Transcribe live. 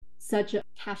such a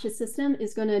cashless system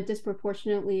is going to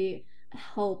disproportionately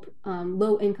help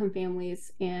low-income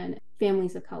families and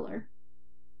families of color.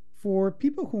 For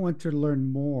people who want to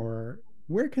learn more,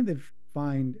 where can they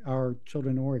find Our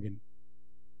Children Oregon?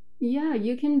 Yeah,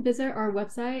 you can visit our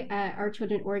website at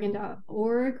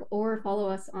ourchildrenoregon.org or follow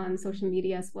us on social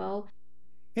media as well.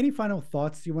 Any final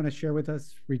thoughts you want to share with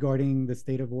us regarding the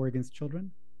state of Oregon's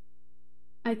children?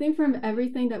 I think from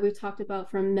everything that we've talked about,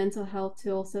 from mental health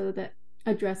to also the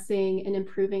addressing and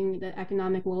improving the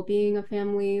economic well-being of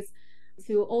families,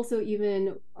 to also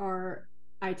even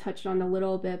I touched on a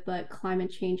little bit, but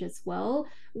climate change as well.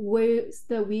 Ways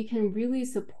that we can really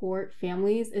support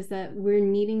families is that we're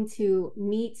needing to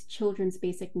meet children's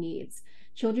basic needs.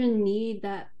 Children need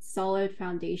that solid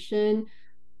foundation,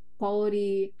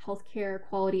 quality healthcare,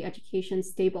 quality education,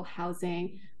 stable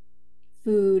housing,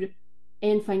 food,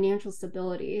 and financial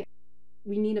stability.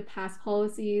 We need to pass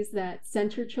policies that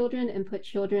center children and put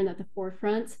children at the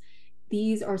forefront.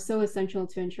 These are so essential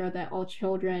to ensure that all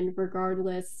children,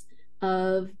 regardless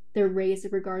of their race,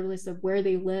 regardless of where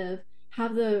they live,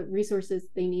 have the resources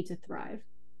they need to thrive.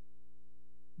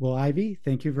 Well, Ivy,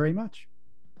 thank you very much.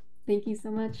 Thank you so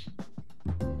much.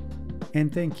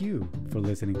 And thank you for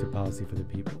listening to Policy for the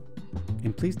People.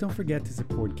 And please don't forget to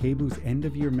support KBOO's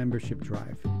end-of-year membership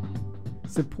drive.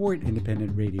 Support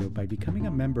independent radio by becoming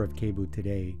a member of KBOO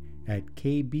today at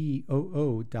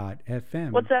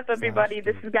kboo.fm. What's up, everybody?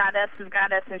 This is Goddess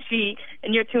and She,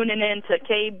 and you're tuning in to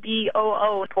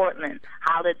KBOO Portland.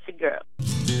 Holla at your girl.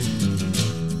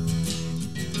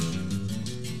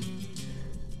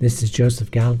 This is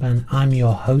Joseph Galvan. I'm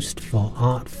your host for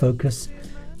Art Focus.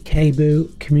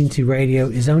 KBOO Community Radio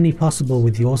is only possible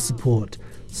with your support,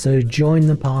 so join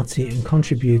the party and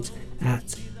contribute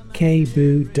at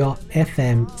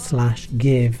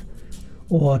kboo.fm/give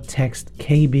or text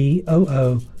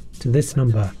KBOO to this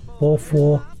number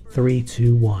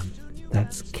 44321.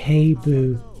 That's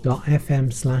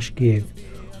kboo.fm/give,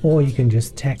 or you can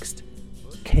just text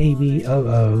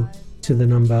KBOO to the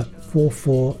number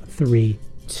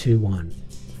 44321.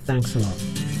 Thanks a lot.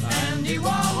 Andy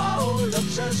Warhol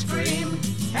looks a scream,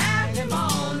 hang him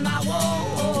on my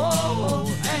wall.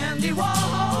 Andy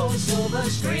Warhol, silver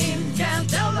screen, can't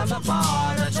tell them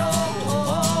apart at all.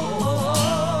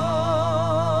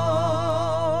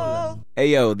 Hey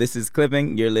yo, this is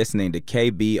Clipping. You're listening to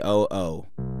KBOO.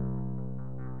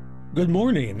 Good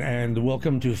morning and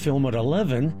welcome to Film at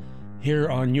 11 here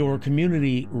on your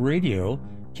community radio,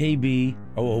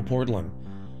 KBOO Portland.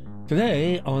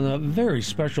 Today, on a very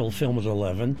special Film at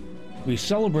 11, we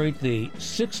celebrate the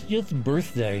 60th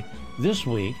birthday this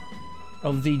week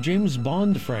of the James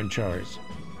Bond franchise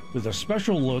with a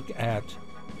special look at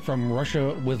From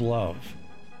Russia with Love.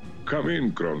 Come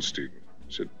in, Kronstein.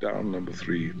 Sit down, number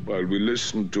 3, while we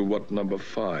listen to what number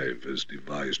 5 has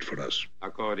devised for us.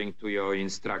 According to your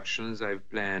instructions, I've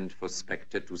planned for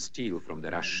Spectre to steal from the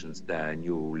Russians their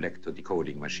new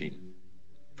lecto-decoding machine.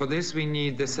 For this, we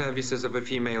need the services of a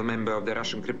female member of the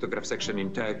Russian cryptograph section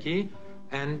in Turkey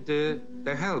and the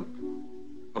help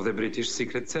of the British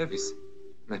Secret Service.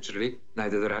 Naturally,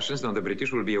 neither the Russians nor the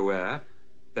British will be aware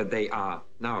that they are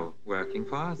now working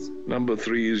for us. Number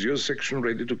 3, is your section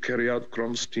ready to carry out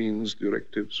Kronstein's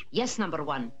directives? Yes, number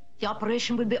 1. The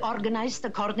operation will be organized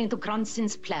according to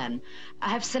Kronstein's plan. I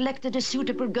have selected a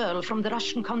suitable girl from the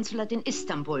Russian consulate in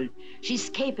Istanbul. She's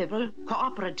capable,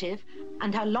 cooperative,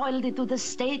 and her loyalty to the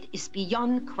state is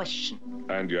beyond question.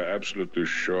 And you're absolutely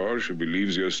sure she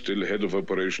believes you're still head of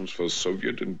operations for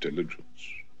Soviet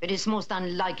intelligence? It is most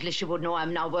unlikely she would know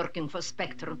I'm now working for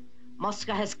Spectre.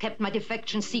 Moscow has kept my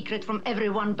defection secret from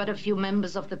everyone but a few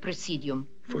members of the Presidium.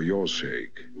 For your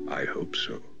sake, I hope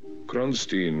so.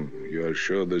 Kronstein, you are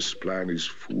sure this plan is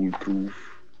foolproof?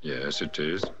 Yes, it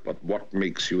is. But what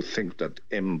makes you think that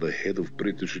M, the head of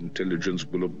British intelligence,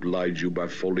 will oblige you by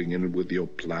falling in with your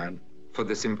plan? For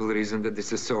the simple reason that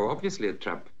this is so obviously a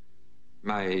trap.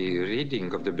 My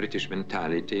reading of the British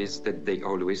mentality is that they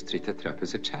always treat a trap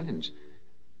as a challenge.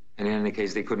 And in any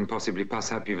case, they couldn't possibly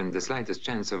pass up even the slightest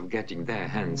chance of getting their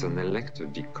hands on the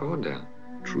lecto-decoder.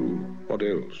 True. What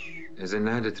else? As an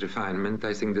added refinement,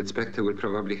 I think that Spectre will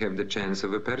probably have the chance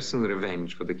of a personal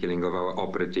revenge for the killing of our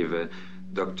operative,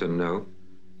 Dr. No,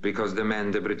 because the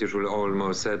man the British will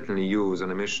almost certainly use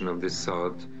on a mission of this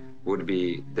sort would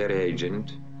be their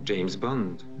agent, James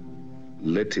Bond.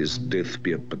 Let his death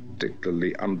be a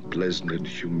particularly unpleasant and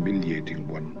humiliating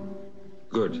one.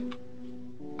 Good.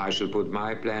 I shall put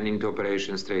my plan into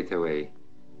operation straight away,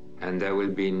 and there will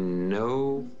be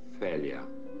no failure.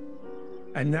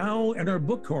 And now in our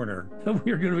book corner,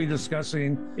 we're going to be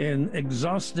discussing in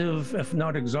exhaustive, if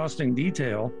not exhausting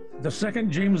detail, the second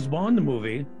James Bond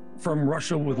movie From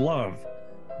Russia with Love,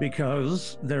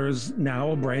 because there's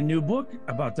now a brand new book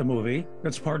about the movie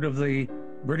that's part of the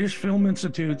British Film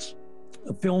Institute's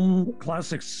Film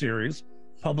Classics series,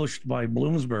 published by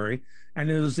Bloomsbury. And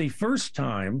it is the first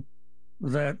time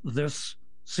that this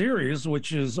series,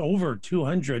 which is over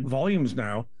 200 volumes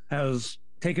now, has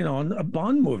taken on a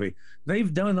Bond movie.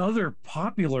 They've done other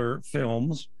popular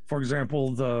films, for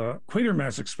example, the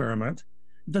Quatermass Experiment,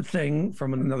 The Thing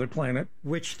from Another Planet.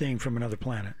 Which Thing from Another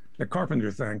Planet? The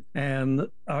Carpenter Thing, and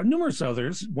numerous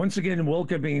others. Once again,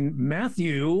 welcoming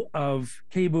Matthew of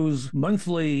KBOO's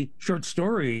monthly short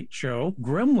story show,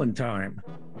 Gremlin Time.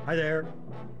 Hi there.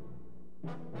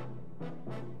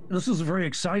 This is very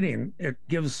exciting. It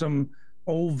gives some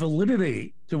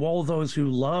validity to all those who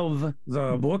love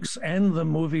the books and the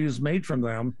movies made from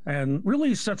them, and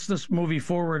really sets this movie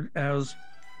forward as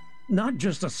not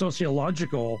just a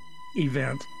sociological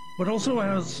event, but also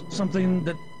as something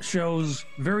that shows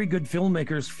very good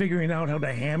filmmakers figuring out how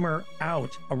to hammer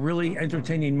out a really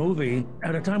entertaining movie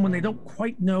at a time when they don't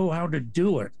quite know how to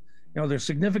do it. You know, there's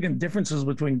significant differences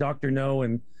between Dr. No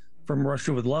and From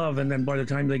Russia with Love, and then by the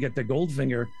time they get to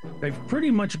Goldfinger, they've pretty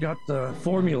much got the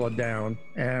formula down,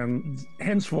 and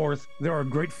henceforth there are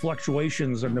great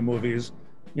fluctuations in the movies.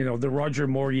 You know, the Roger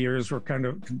Moore years were kind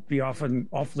of be often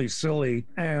awfully silly,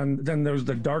 and then there's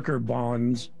the darker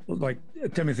Bonds like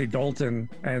Timothy Dalton,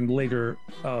 and later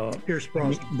Pierce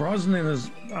Brosnan. Brosnan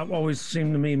has always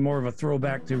seemed to me more of a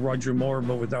throwback to Roger Moore,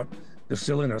 but without the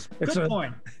silliness. Good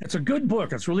point. It's a good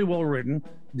book. It's really well written.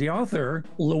 The author,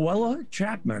 Luella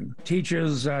Chapman,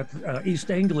 teaches at East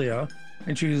Anglia,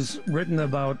 and she's written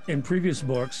about, in previous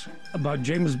books, about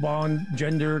James Bond,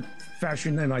 gender,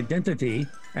 fashion, and identity.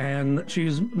 And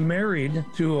she's married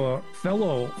to a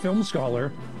fellow film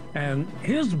scholar, and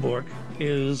his book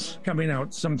is coming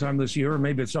out sometime this year, or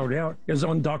maybe it's already out, is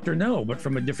on Dr. No, but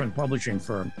from a different publishing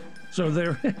firm. So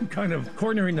they're kind of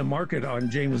cornering the market on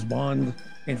James Bond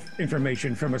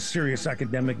information from a serious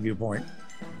academic viewpoint.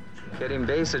 Kerim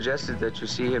Bey suggested that you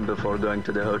see him before going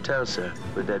to the hotel, sir.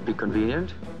 Would that be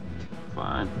convenient?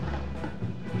 Fine.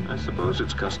 I suppose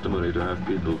it's customary to have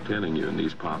people tailing you in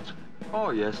these parts. Oh,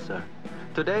 yes, sir.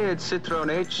 Today it's Citroen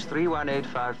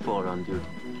H31854 on duty.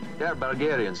 They are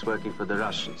Bulgarians working for the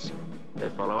Russians. They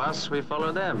follow us, we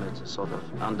follow them. It's a sort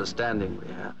of understanding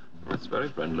we have. That's very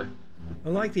friendly.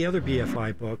 Like the other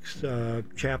BFI books,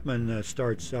 Chapman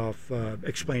starts off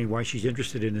explaining why she's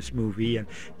interested in this movie, and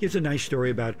gives a nice story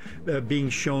about being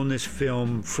shown this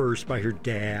film first by her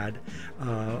dad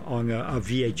on a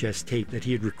VHS tape that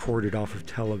he had recorded off of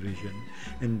television,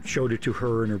 and showed it to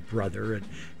her and her brother,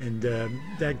 and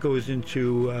that goes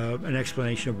into an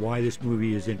explanation of why this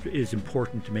movie is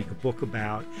important to make a book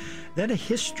about. Then a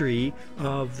history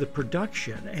of the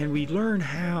production, and we learn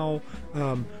how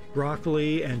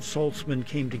Broccoli and Saltzman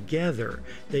came together.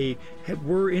 They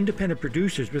were independent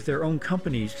producers with their own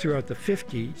companies throughout the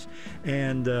 50s,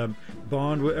 and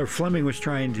Fleming was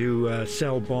trying to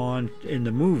sell Bond in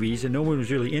the movies, and no one was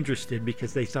really interested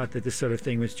because they thought that this sort of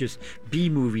thing was just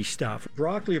B-movie stuff.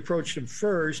 Broccoli approached him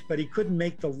first, but he couldn't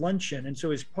make the luncheon, and so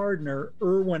his partner,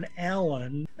 Irwin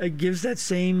Allen, gives that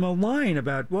same line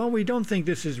about, well, we don't think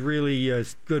this is really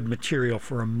good material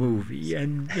for a movie,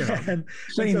 and you know,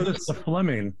 saying this to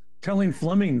Fleming. Telling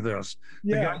Fleming this,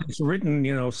 the guy that's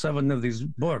written, 7 of these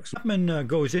books. Chapman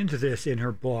goes into this in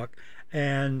her book,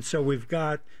 and so we've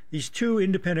got these 2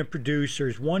 independent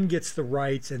producers. One gets the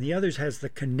rights, and the other has the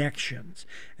connections.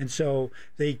 And so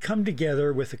they come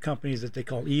together with the companies that they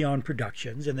call Eon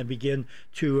Productions, and they begin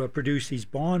to produce these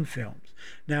Bond films.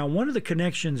 Now, one of the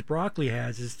connections Broccoli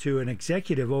has is to an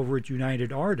executive over at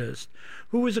United Artists,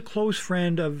 who was a close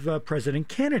friend of President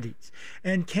Kennedy's.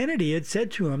 And Kennedy had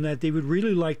said to him that they would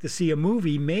really like to see a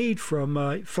movie made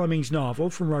from Fleming's novel,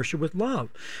 From Russia with Love.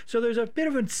 So there's a bit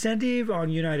of incentive on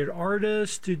United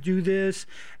Artists to do this,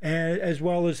 as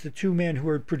well as the 2 men who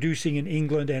are producing in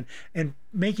England and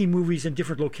making movies in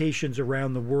different locations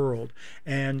around the world.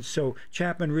 And so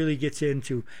Chapman really gets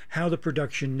into how the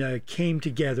production came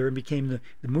together and became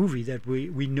the movie that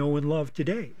we know and love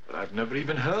today. But I've never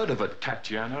even heard of a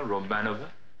Tatiana Romanova.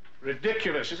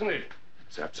 Ridiculous, isn't it?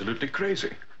 It's absolutely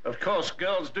crazy. Of course,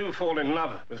 girls do fall in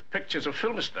love with pictures of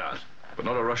film stars. But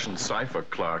not a Russian cipher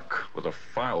clerk with a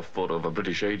file photo of a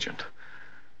British agent.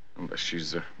 Unless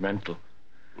she's mental.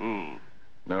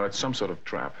 No, it's some sort of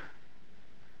trap.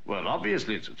 Well,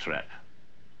 obviously it's a trap.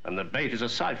 And the bait is a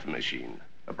cipher machine.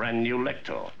 A brand new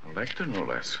Lector. A Lector, no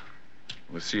less.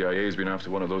 Well, the CIA's been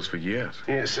after one of those for years.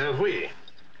 Yes, so have we.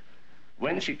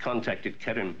 When she contacted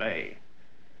Kerim Bey,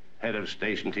 head of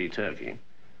Station T Turkey,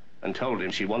 and told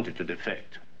him she wanted to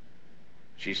defect,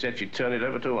 she said she'd turn it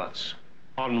over to us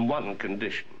on one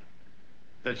condition.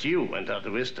 that you went out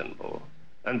to Istanbul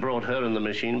and brought her and the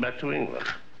machine back to England.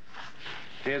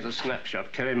 Here's a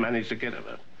snapshot Kerry managed to get of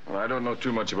her. Well, I don't know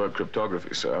too much about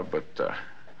cryptography, sir, but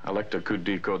Alecta could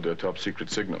decode their top secret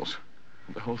signals.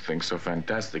 The whole thing's so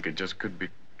fantastic, it just could be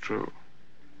true.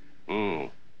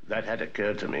 That had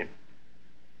occurred to me.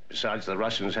 Besides, the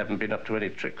Russians haven't been up to any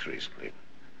tricks recently.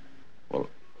 Well,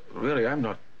 really, I'm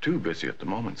not too busy at the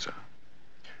moment, sir.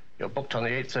 You're booked on the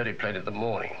 8:30 plane in the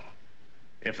morning.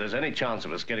 If there's any chance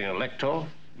of us getting a lector,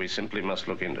 we simply must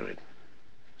look into it.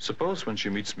 Suppose when she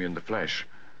meets me in the flesh,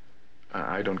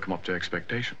 I don't come up to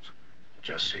expectations.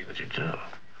 Just see that you do.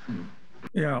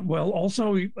 Yeah, well,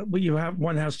 also,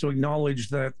 one has to acknowledge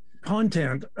that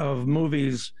content of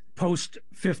movies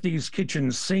post-50s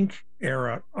kitchen sink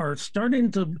era are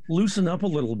starting to loosen up a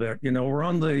little bit. You know, we're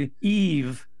on the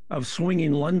eve of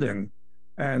swinging London.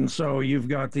 And so you've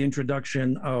got the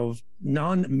introduction of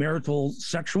non-marital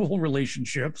sexual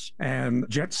relationships and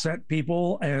jet set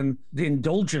people and the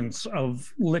indulgence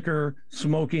of liquor,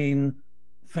 smoking,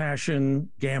 fashion,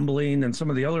 gambling, and some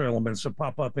of the other elements that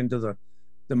pop up into the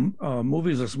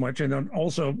movies as much. And then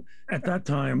also at that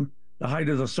time, the height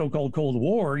of the so-called Cold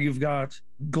War, you've got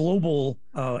global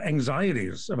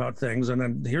anxieties about things. And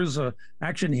then here's a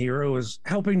action hero is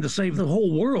helping to save the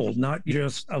whole world, not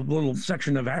just a little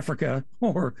section of Africa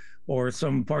or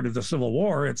some part of the Civil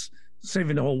War. It's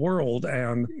saving the whole world,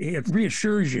 and it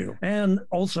reassures you. And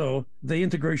also the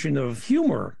integration of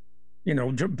humor. You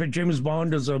know, James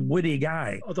Bond is a witty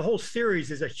guy. The whole series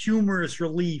is a humorous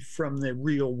relief from the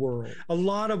real world. A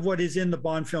lot of what is in the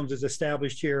Bond films is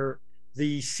established here.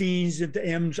 The scenes at the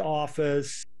M's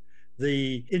office,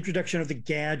 the introduction of the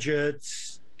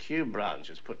gadgets. Q Branch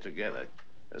has put together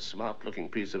a smart-looking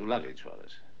piece of luggage for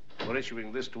us. We're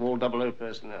issuing this to all 00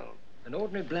 personnel. An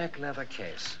ordinary black leather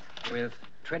case with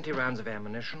 20 rounds of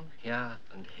ammunition here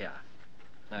and here.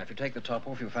 Now, if you take the top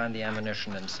off, you'll find the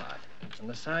ammunition inside. On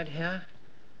the side here,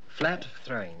 flat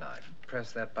throwing knife.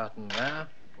 Press that button there,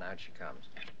 and out she comes.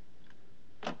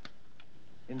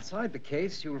 Inside the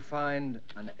case, you'll find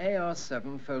an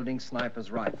AR-7 folding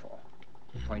sniper's rifle,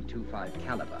 .25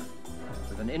 caliber,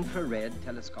 with an infrared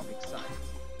telescopic sight.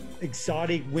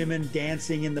 Exotic women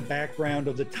dancing in the background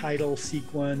of the title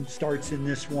sequence starts in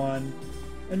this one,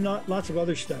 and lots of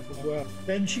other stuff as well.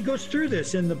 And she goes through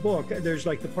this in the book. There's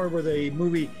like the part where the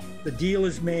deal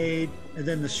is made, and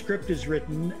then the script is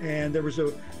written, and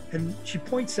and she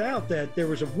points out that there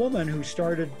was a woman who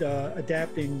started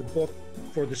adapting the book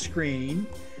for the screen,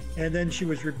 and then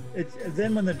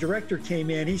then when the director came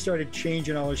in, he started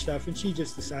changing all her stuff, and she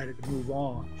just decided to move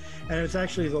on. And it was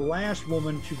actually the last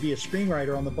woman to be a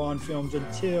screenwriter on the Bond films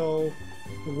until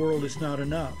The World Is Not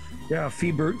Enough. Yeah,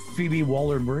 Phoebe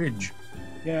Waller-Bridge.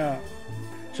 Yeah.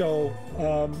 So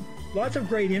lots of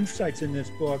great insights in this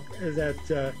book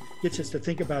that gets us to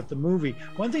think about the movie.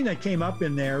 One thing that came up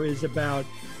in there is about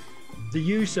the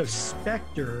use of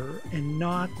Spectre and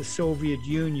not the Soviet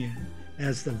Union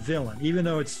as the villain. Even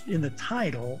though it's in the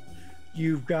title,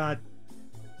 you've got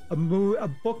a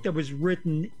book that was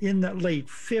written in the late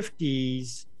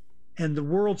 50s, and the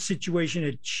world situation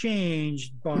had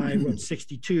changed by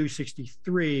 62,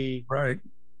 63. Right.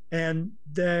 And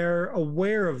they're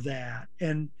aware of that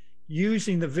and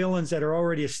using the villains that are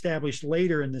already established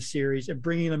later in the series and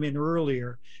bringing them in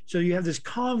earlier. So you have this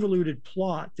convoluted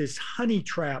plot, this honey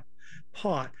trap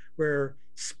plot, where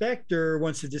Spectre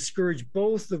wants to discourage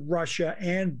both Russia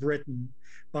and Britain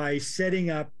by setting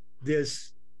up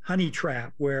this honey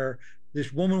trap where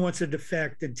this woman wants to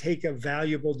defect and take a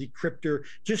valuable decryptor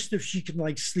just if she can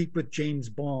like sleep with James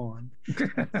Bond.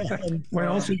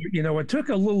 Well, also, you know, it took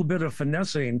a little bit of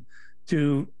finessing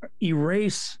to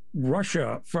erase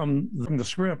Russia from the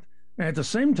script. And at the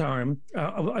same time,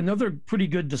 another pretty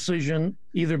good decision,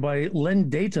 either by Len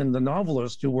Dayton, the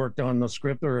novelist who worked on the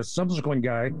script, or a subsequent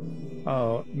guy,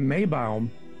 Maybaum,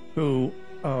 who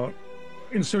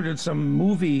inserted some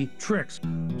movie tricks.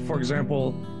 For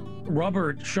example,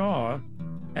 Robert Shaw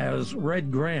as Red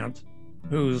Grant,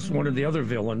 who's one of the other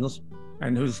villains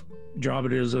and whose job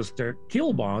it is to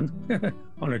kill Bond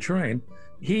on a train.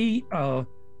 He,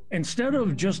 instead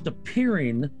of just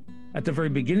appearing at the very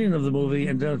beginning of the movie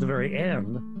and then at the very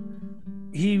end,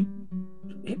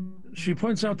 she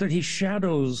points out that he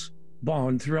shadows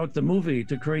Bond throughout the movie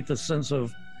to create the sense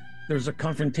of there's a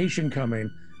confrontation coming.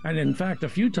 And in fact, a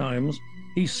few times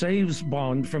he saves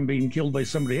Bond from being killed by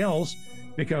somebody else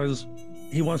because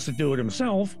he wants to do it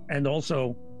himself, and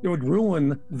also it would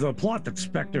ruin the plot that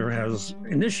Spectre has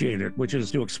initiated, which is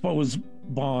to expose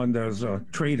Bond as a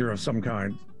traitor of some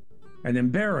kind and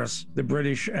embarrass the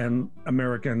British and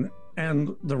American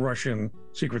and the Russian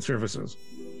secret services.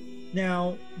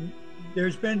 Now,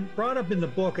 there's been brought up in the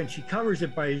book, and she covers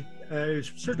it by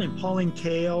certainly Pauline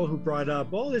Kael, who brought up,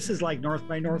 oh, this is like North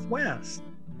by Northwest.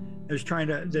 There's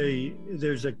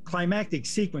a climactic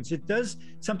sequence. It does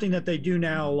something that they do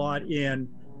now a lot in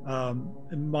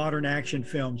modern action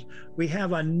films. We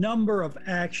have a number of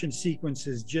action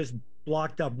sequences just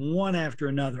blocked up one after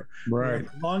another. Right.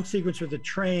 Long sequence with the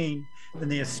train, then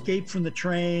they escape from the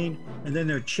train, and then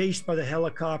they're chased by the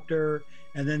helicopter,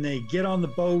 and then they get on the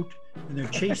boat, and they're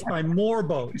chased by more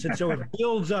boats. And so it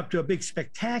builds up to a big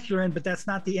spectacular end, but that's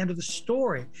not the end of the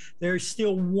story. There's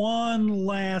still one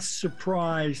last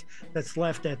surprise that's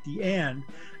left at the end.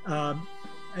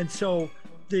 And so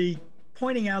the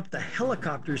pointing out the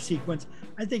helicopter sequence,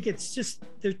 I think it's just,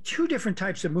 there are two different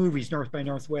types of movies, North by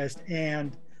Northwest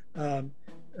and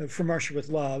From Russia with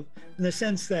Love, in the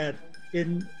sense that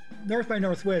in North by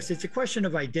Northwest, it's a question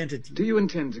of identity. Do you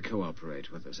intend to cooperate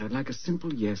with us? I'd like a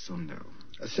simple yes or no.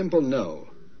 A simple no.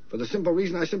 For the simple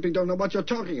reason I simply don't know what you're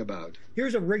talking about.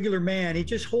 Here's a regular man. He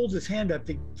just holds his hand up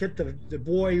to get the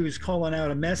boy who's calling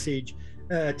out a message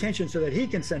attention so that he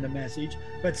can send a message.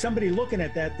 But somebody looking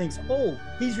at that thinks, oh,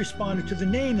 he's responded to the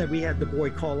name that we had the boy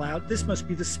call out. This must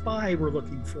be the spy we're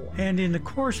looking for. And in the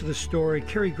course of the story,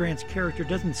 Cary Grant's character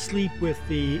doesn't sleep with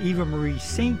the Eva Marie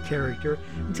Saint character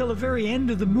until the very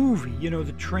end of the movie. You know,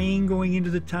 the train going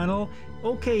into the tunnel.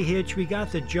 Okay, Hitch, we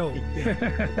got the joke.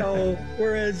 So,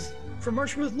 whereas From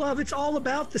Russia with Love, it's all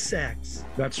about the sex.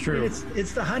 That's true.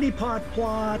 It's the honeypot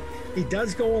plot. He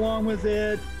does go along with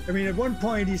it. I mean, at one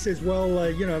point he says,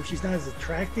 well, you know, if she's not as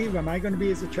attractive, am I going to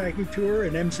be as attractive to her?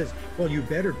 And M says, well, you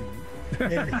better be.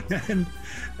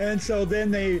 and so then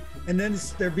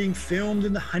they're being filmed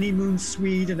in the honeymoon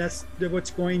suite, and that's what's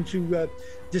going to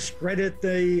discredit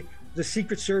the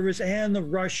Secret Service and the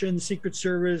Russian Secret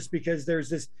Service, because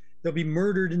they'll be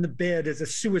murdered in the bed as a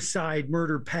suicide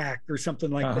murder pact or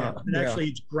something like that. And actually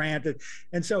it's granted.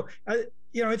 And so,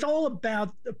 you know, it's all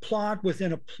about the plot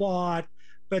within a plot,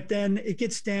 but then it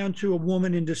gets down to a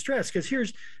woman in distress. Because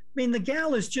the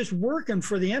gal is just working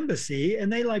for the embassy,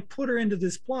 and they like put her into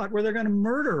this plot where they're going to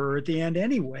murder her at the end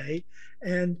anyway.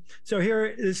 And so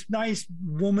here, this nice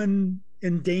woman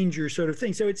in danger sort of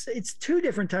thing. So it's two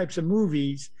different types of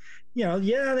movies. You know,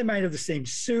 yeah, they might have the same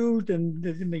suit, and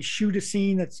they may shoot a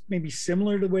scene that's maybe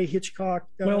similar to the way Hitchcock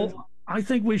does. Well, I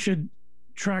think we should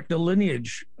track the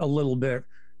lineage a little bit,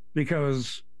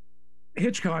 because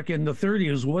Hitchcock in the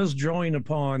 30s was drawing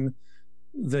upon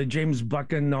the James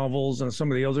Buchan novels and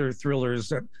some of the other thrillers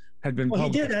that had been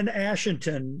published. He did an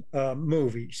Ashington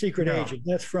movie, Secret Agent.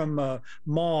 That's from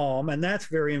Mom, and that's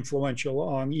very influential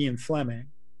on Ian Fleming.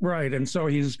 Right, and so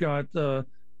he's got the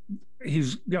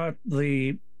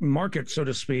market, so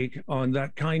to speak, on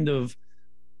that kind of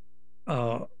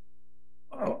a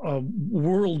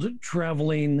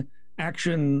world-traveling,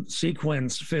 action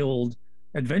sequence-filled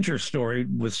adventure story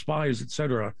with spies,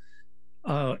 etc.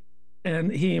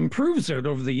 And he improves it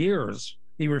over the years.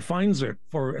 He refines it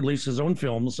for at least his own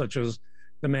films, such as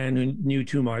The Man Who Knew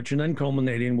Too Much, and then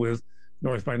culminating with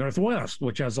North by Northwest,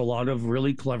 which has a lot of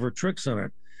really clever tricks in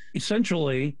it.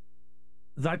 Essentially,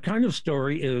 that kind of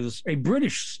story is a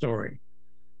British story.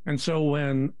 And so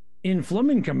when Ian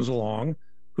Fleming comes along,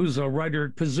 who's a writer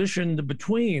positioned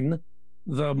between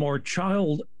the more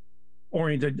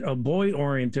child-oriented,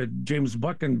 boy-oriented James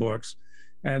Buchan books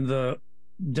and the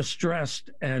distressed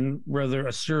and rather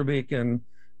acerbic and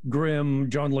grim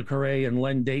John le Carré and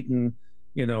Len Deighton,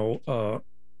 you know,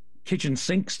 kitchen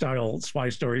sink style spy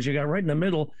stories, you got right in the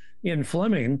middle Ian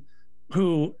Fleming,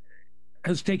 who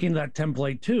has taken that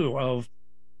template too of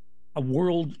a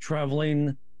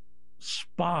world-traveling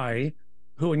spy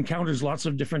who encounters lots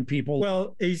of different people.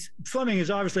 Well, Fleming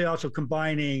is obviously also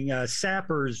combining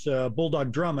Sapper's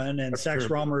Bulldog Drummond and Sax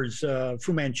Rohmer's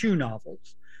Fu Manchu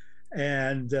novels,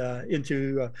 and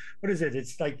into what is it?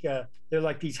 It's like they're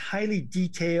like these highly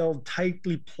detailed,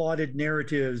 tightly plotted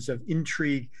narratives of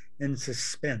intrigue and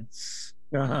suspense.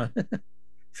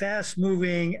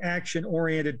 Fast-moving,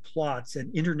 action-oriented plots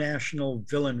and international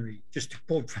villainy, just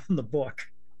pulled from the book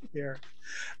there.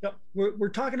 Now, we're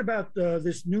talking about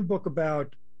this new book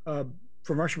about From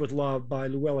Russia with Love by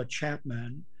Luella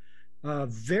Chapman.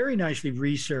 Very nicely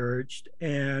researched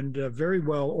and very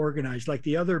well organized. Like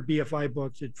the other BFI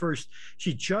books, at first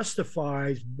she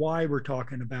justifies why we're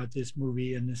talking about this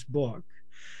movie in this book.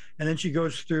 And then she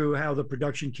goes through how the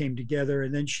production came together,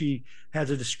 and then she has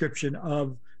a description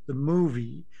of the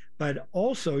movie. But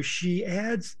also she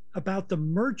adds about the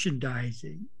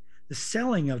merchandising, the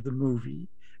selling of the movie,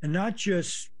 and not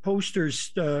just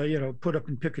posters, you know, put up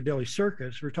in Piccadilly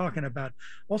Circus. We're talking about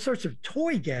all sorts of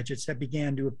toy gadgets that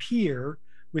began to appear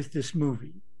with this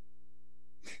movie.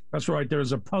 That's right.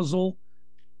 There's a puzzle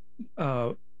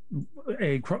a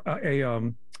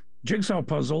jigsaw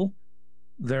puzzle.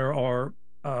 There are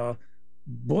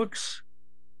books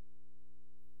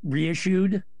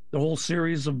reissued, the whole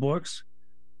series of books.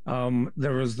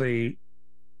 There was the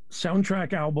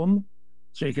soundtrack album,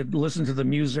 so you could listen to the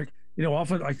music. You know,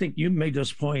 often I think you made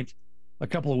this point a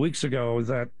couple of weeks ago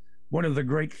that one of the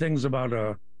great things about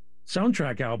a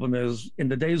soundtrack album is in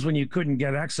the days when you couldn't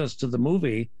get access to the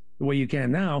movie the way you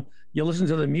can now, you listen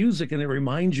to the music and it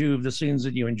reminds you of the scenes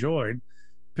that you enjoyed.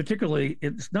 Particularly,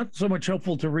 it's not so much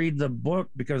helpful to read the book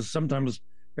because sometimes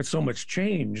it's so much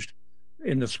changed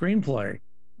in the screenplay,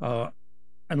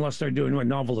 unless they're doing a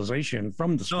novelization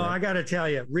from the script. No, I got to tell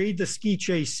you, read the ski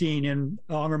chase scene in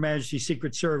On Her Majesty's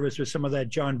Secret Service with some of that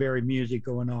John Barry music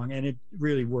going on, and it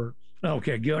really works.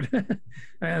 Okay, good.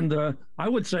 And I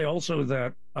would say also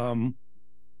that one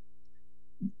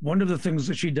of the things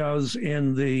that she does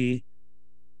in the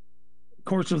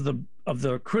course of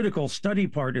the critical study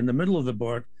part in the middle of the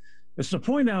book is to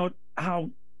point out how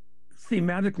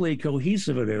thematically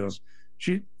cohesive it is.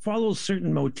 She follows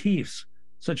certain motifs,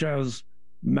 such as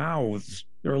mouths.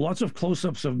 There are lots of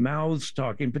close-ups of mouths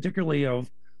talking, particularly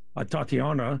of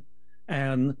Tatiana,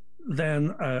 and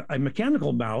then a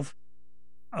mechanical mouth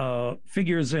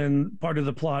figures in part of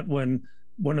the plot when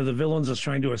one of the villains is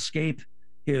trying to escape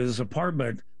his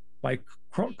apartment by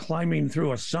climbing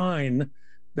through a sign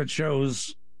that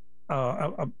shows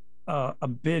a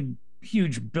big,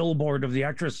 huge billboard of the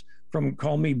actress from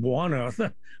Call Me Buona,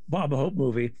 the Bob Hope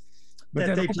movie. But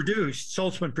that they produced.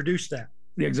 Saltzman produced that.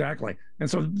 Exactly. And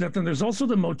so then there's also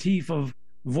the motif of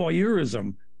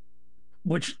voyeurism,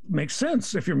 which makes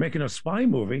sense if you're making a spy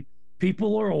movie.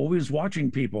 People are always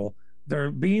watching people.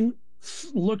 They're being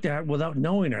looked at without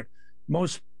knowing it.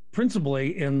 Most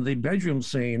principally in the bedroom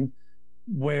scene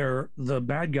where the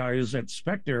bad guys at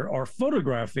Spectre are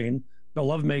photographing the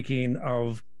lovemaking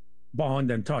of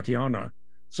Bond and Tatiana.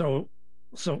 So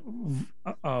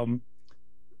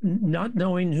not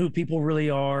knowing who people really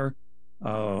are,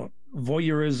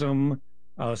 voyeurism,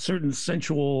 certain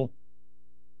sensual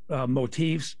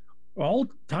motifs, all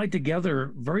tied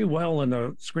together very well in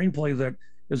a screenplay that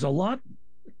is a lot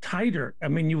tighter. I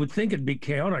mean, you would think it'd be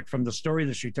chaotic from the story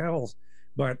that she tells,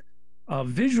 but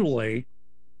visually,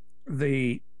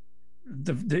 these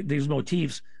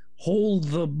motifs hold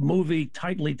the movie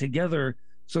tightly together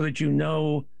so that you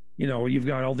know, you've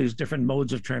got all these different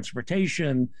modes of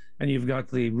transportation, and you've got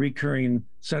the recurring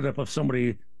setup of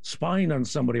somebody spying on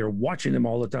somebody or watching them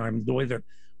all the time, the way that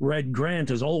Red Grant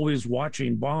is always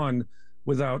watching Bond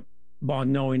without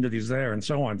Bond knowing that he's there, and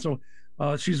so on. So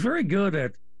she's very good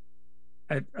at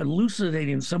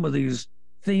elucidating some of these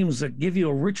themes that give you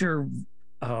a richer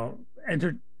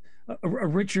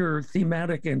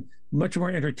thematic and much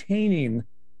more entertaining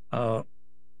a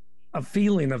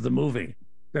feeling of the movie.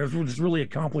 That's really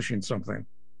accomplishing something.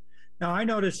 Now, I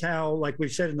notice how, like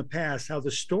we've said in the past, how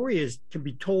the story can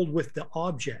be told with the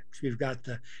objects. We've got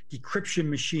the decryption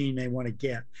machine they want to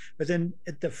get. But then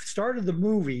at the start of the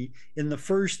movie, in the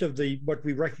first of what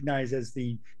we recognize as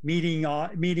the meeting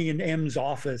in M's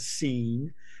office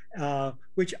scene,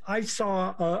 which I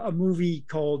saw a movie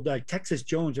called Texas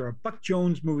Jones, or a Buck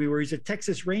Jones movie where he's a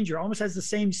Texas Ranger, almost has the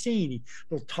same scene.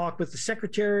 He'll talk with the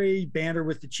secretary, banter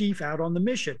with the chief out on the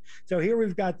mission. So here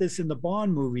we've got this in the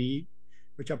Bond movie,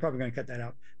 which I'm probably going to cut that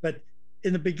out. But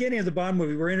in the beginning of the Bond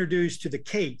movie, we're introduced to the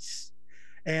case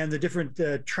and the different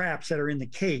traps that are in the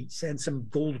case and some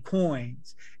gold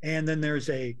coins. And then there's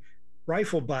a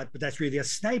rifle butt, but that's really a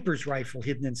sniper's rifle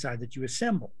hidden inside that you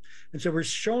assemble. And so we're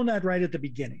shown that right at the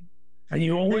beginning. And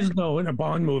you always know in a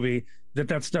Bond movie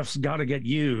that stuff's got to get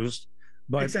used.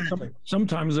 But exactly.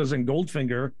 Sometimes, as in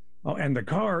Goldfinger and the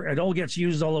car, it all gets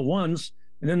used all at once,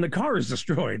 and then the car is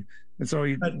destroyed. And so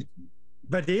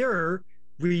but here,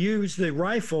 we use the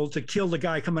rifle to kill the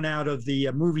guy coming out of the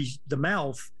movie, The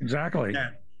Mouth. Exactly.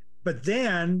 But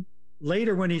then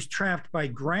later, when he's trapped by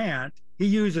Grant, he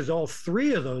uses all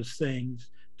three of those things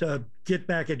to get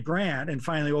back at Grant and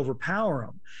finally overpower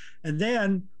him. And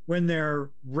then when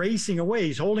they're racing away,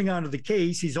 he's holding onto the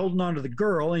case, he's holding onto the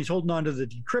girl, and he's holding onto the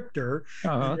decryptor.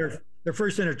 They're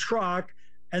first in a truck,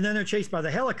 and then they're chased by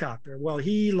the helicopter. Well,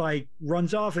 he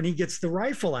runs off and he gets the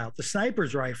rifle out, the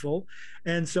sniper's rifle.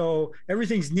 And so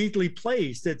everything's neatly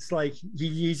placed. It's like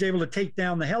he's able to take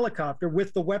down the helicopter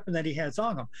with the weapon that he has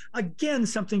on him. Again,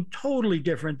 something totally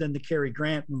different than the Cary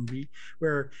Grant movie,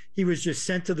 where he was just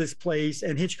sent to this place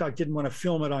and Hitchcock didn't want to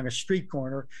film it on a street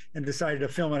corner and decided to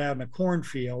film it out in a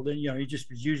cornfield. And, he just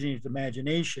was using his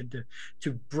imagination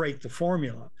to break the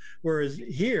formula. Whereas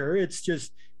here, it's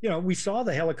just, we saw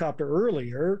the helicopter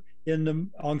earlier, helicopter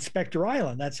on Spectre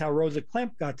Island. That's how Rosa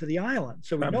Klemp got to the island.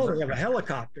 So we know they have a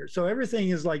helicopter. So everything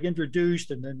is like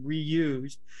introduced and then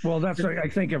reused. Well, that's, I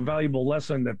think, a valuable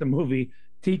lesson that the movie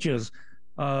teaches.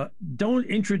 Don't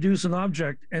introduce an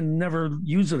object and never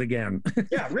use it again.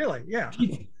 Yeah, really. Yeah.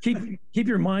 Keep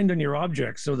your mind on your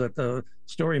objects so that the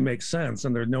story makes sense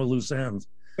and there are no loose ends.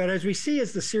 But as we see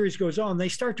as the series goes on, they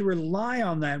start to rely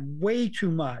on that way too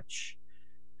much.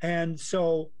 And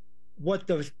so what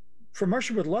the From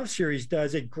Russia with Love series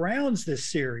does, it grounds this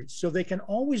series so they can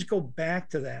always go back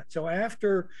to that. So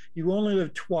after You Only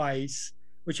Live Twice,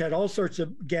 which had all sorts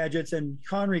of gadgets, and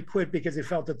Connery quit because he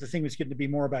felt that the thing was getting to be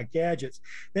more about gadgets.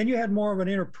 Then you had more of an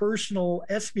interpersonal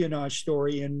espionage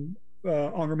story in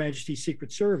On Her Majesty's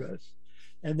Secret Service.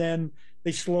 And then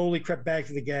they slowly crept back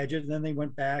to the gadget, and then they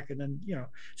went back, and then,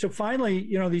 so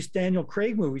finally, these Daniel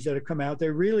Craig movies that have come out, they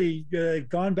really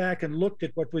gone back and looked at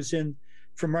what was in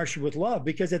From Russia with Love,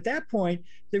 because at that point,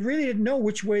 they really didn't know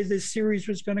which way this series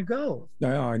was going to go.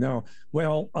 Yeah, I know.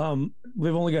 Well,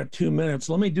 we've only got 2 minutes.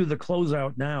 Let me do the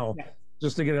closeout now,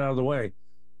 just to get it out of the way.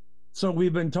 So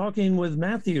we've been talking with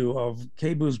Matthew of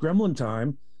KBOO's Gremlin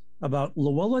Time about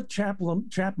Luella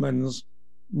Chapman's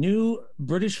new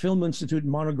British Film Institute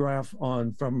monograph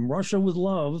on From Russia with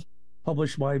Love,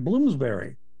 published by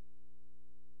Bloomsbury.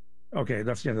 Okay,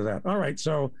 that's the end of that. All right,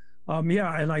 so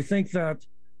yeah, and I think that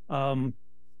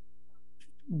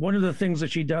one of the things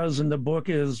that she does in the book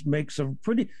is makes a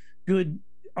pretty good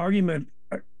argument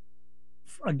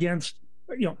against,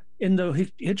 in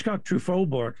the Hitchcock Truffaut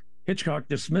book, Hitchcock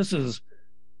dismisses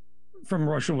From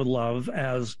Russia with Love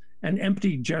as an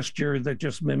empty gesture that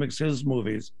just mimics his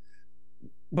movies.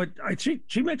 But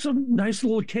she makes a nice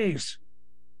little case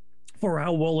for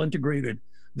how well integrated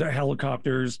the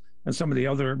helicopters and some of the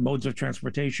other modes of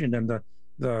transportation and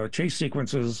the chase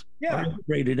sequences are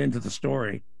integrated into the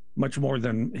story, much more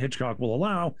than Hitchcock will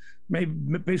allow,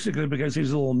 maybe basically because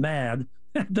he's a little mad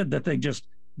that they just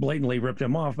blatantly ripped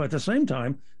him off. But at the same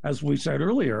time, as we said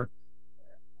earlier,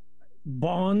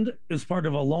 Bond is part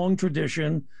of a long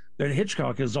tradition that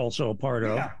Hitchcock is also a part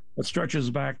of that stretches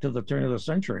back to the turn of the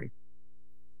century.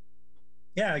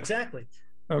 Yeah, exactly.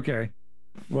 Okay.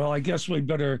 Well, I guess we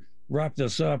better wrap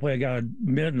this up. We got 1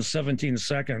 minute and 17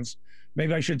 seconds.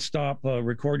 Maybe I should stop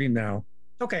recording now.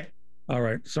 Okay. All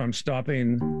right. So I'm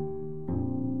stopping.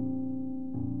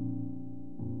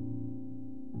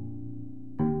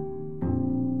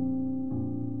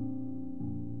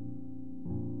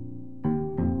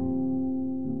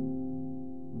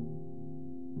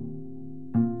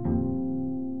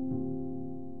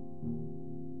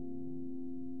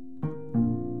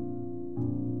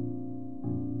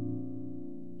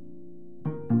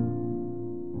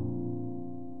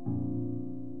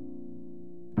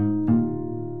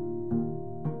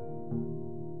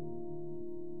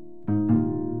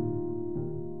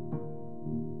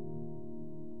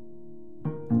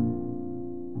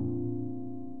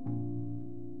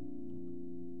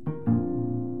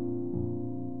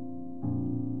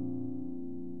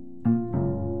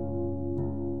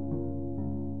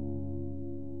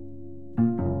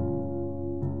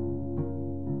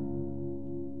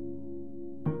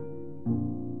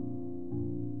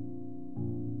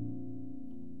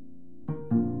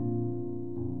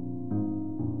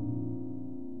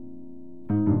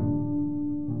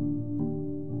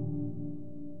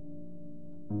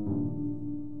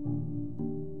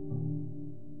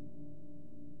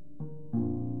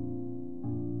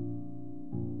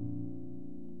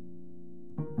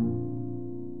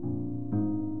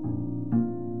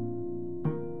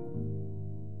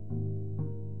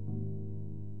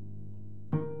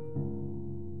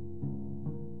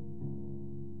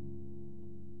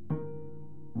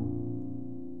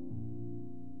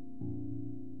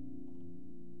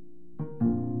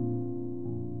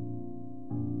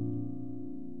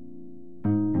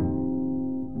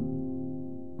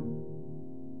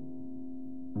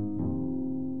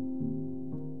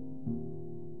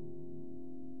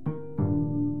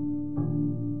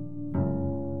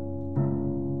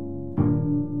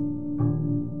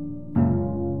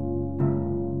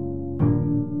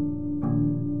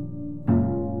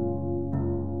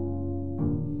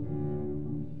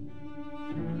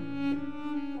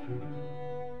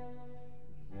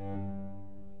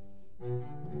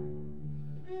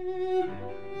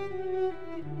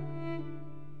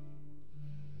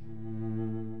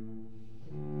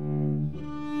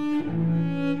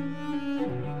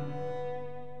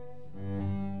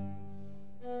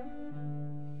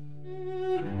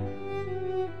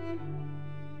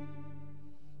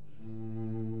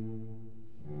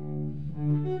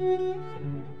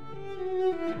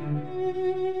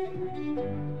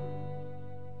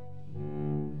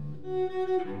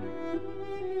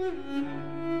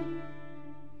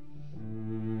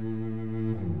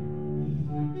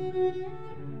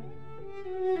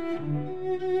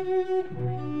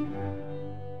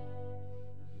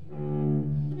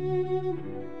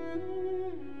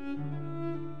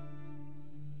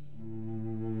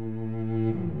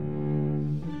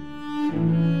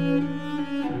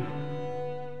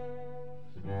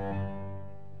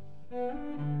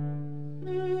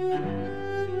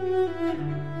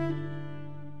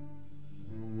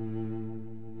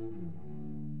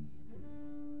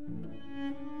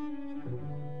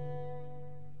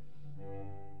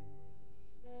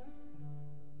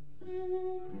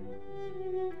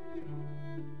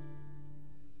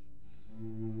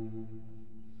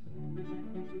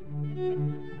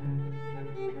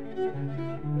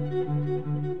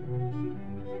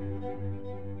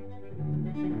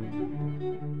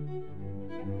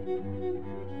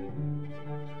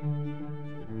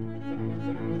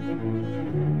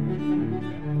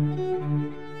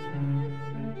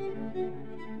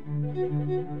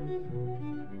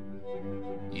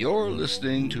 You're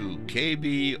listening to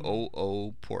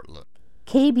KBOO Portland.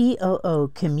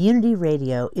 KBOO Community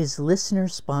Radio is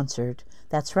listener-sponsored.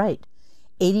 That's right.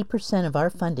 80% of our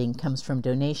funding comes from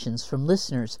donations from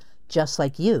listeners just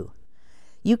like you.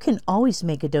 You can always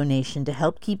make a donation to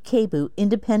help keep KBOO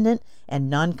independent and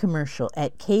non-commercial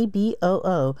at kboo.fm/give.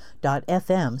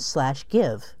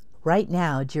 Right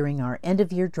now, during our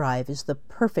end-of-year drive, is the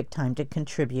perfect time to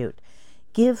contribute.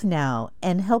 Give now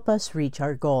and help us reach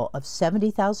our goal of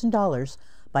 $70,000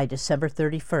 by December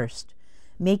 31st.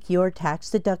 Make your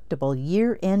tax-deductible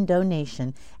year-end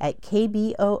donation at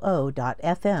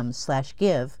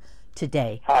kboo.fm/give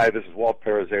today. Hi, this is Walt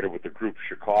Parazater with the group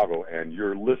Chicago, and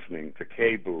you're listening to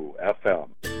KBOO FM.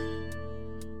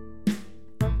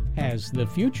 Has the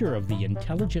future of the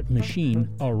intelligent machine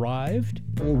arrived?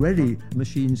 Already,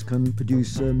 machines can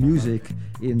produce music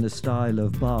in the style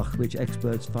of Bach, which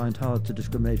experts find hard to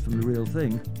discriminate from the real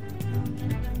thing.